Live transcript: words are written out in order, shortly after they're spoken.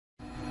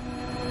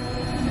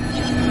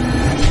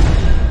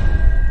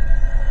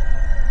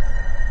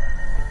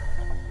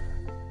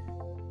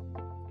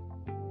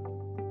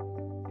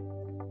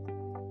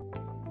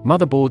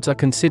Motherboards are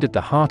considered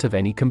the heart of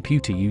any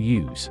computer you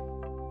use.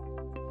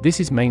 This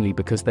is mainly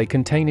because they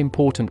contain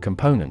important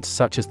components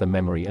such as the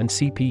memory and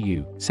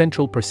CPU,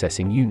 central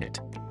processing unit.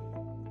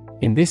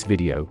 In this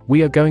video,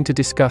 we are going to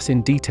discuss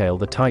in detail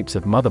the types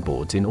of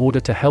motherboards in order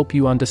to help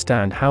you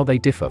understand how they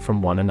differ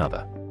from one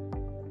another.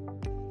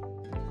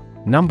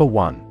 Number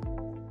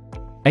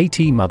 1. AT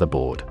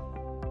Motherboard.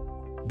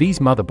 These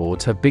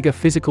motherboards have bigger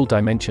physical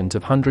dimensions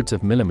of hundreds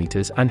of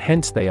millimeters, and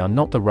hence they are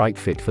not the right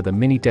fit for the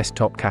mini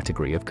desktop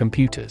category of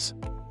computers.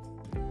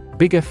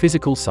 Bigger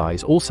physical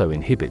size also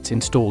inhibits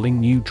installing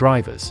new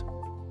drivers.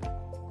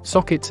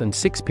 Sockets and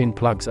 6-pin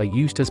plugs are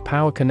used as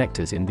power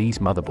connectors in these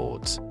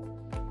motherboards.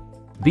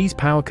 These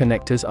power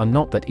connectors are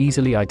not that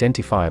easily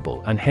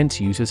identifiable, and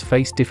hence users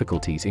face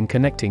difficulties in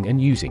connecting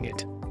and using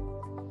it.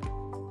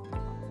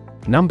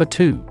 Number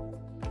 2.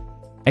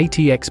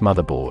 ATX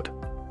Motherboard.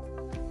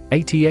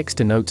 ATX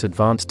denotes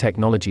Advanced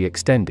Technology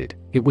Extended.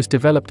 It was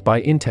developed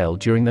by Intel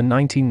during the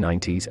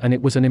 1990s, and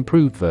it was an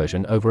improved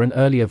version over an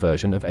earlier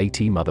version of AT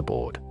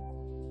motherboard.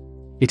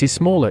 It is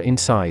smaller in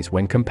size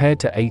when compared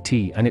to AT,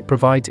 and it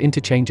provides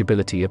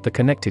interchangeability of the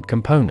connected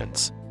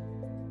components.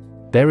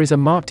 There is a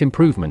marked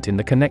improvement in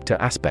the connector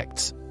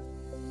aspects.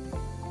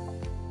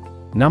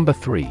 Number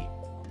 3.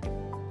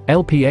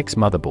 LPX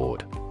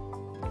Motherboard.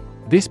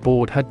 This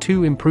board had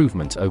two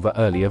improvements over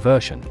earlier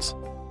versions.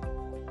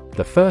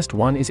 The first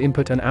one is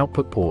input and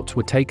output ports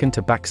were taken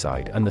to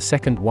backside, and the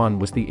second one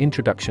was the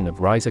introduction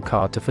of riser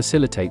card to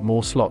facilitate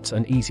more slots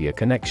and easier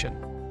connection.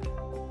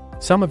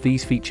 Some of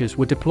these features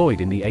were deployed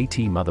in the AT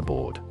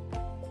motherboard.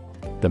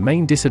 The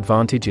main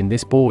disadvantage in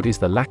this board is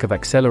the lack of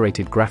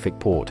accelerated graphic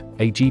port,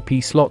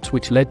 AGP slots,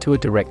 which led to a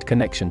direct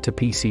connection to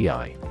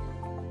PCI.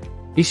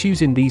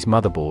 Issues in these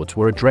motherboards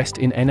were addressed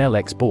in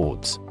NLX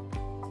boards.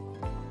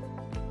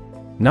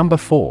 Number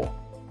 4.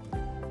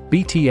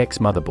 BTX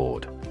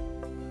Motherboard.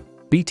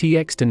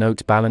 BTX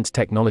denotes Balanced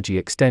Technology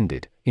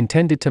Extended,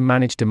 intended to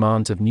manage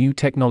demands of new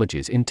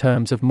technologies in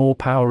terms of more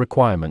power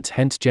requirements,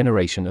 hence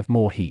generation of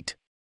more heat.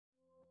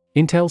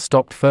 Intel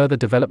stopped further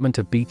development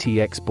of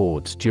BTX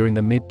boards during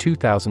the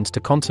mid-2000s to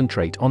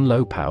concentrate on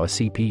low-power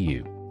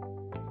CPU.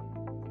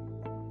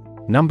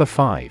 Number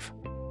 5.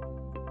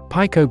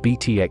 Pico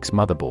BTX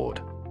Motherboard.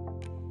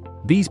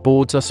 These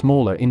boards are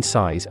smaller in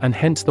size, and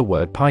hence the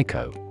word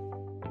Pico.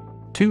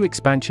 2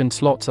 expansion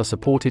slots are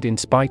supported in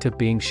spite of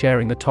being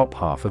sharing the top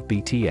half of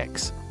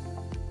BTX.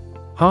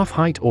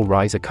 Half-height or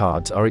riser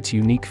cards are its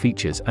unique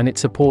features, and it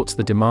supports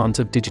the demands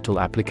of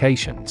digital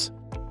applications.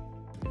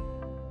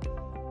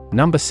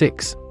 Number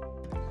 6.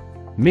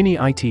 Mini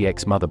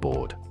ITX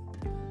Motherboard.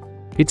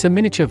 It's a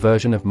miniature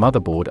version of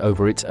motherboard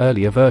over its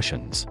earlier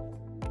versions.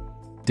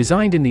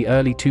 Designed in the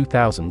early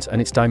 2000s, and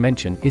its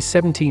dimension is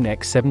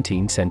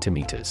 17x17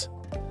 centimeters.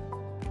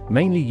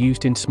 Mainly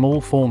used in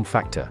small form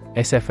factor,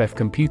 SFF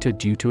computer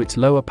due to its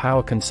lower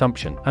power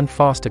consumption and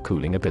faster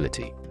cooling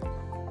ability.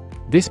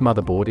 This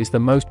motherboard is the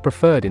most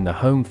preferred in the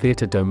home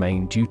theater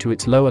domain due to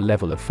its lower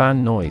level of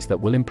fan noise that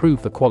will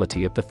improve the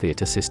quality of the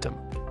theater system.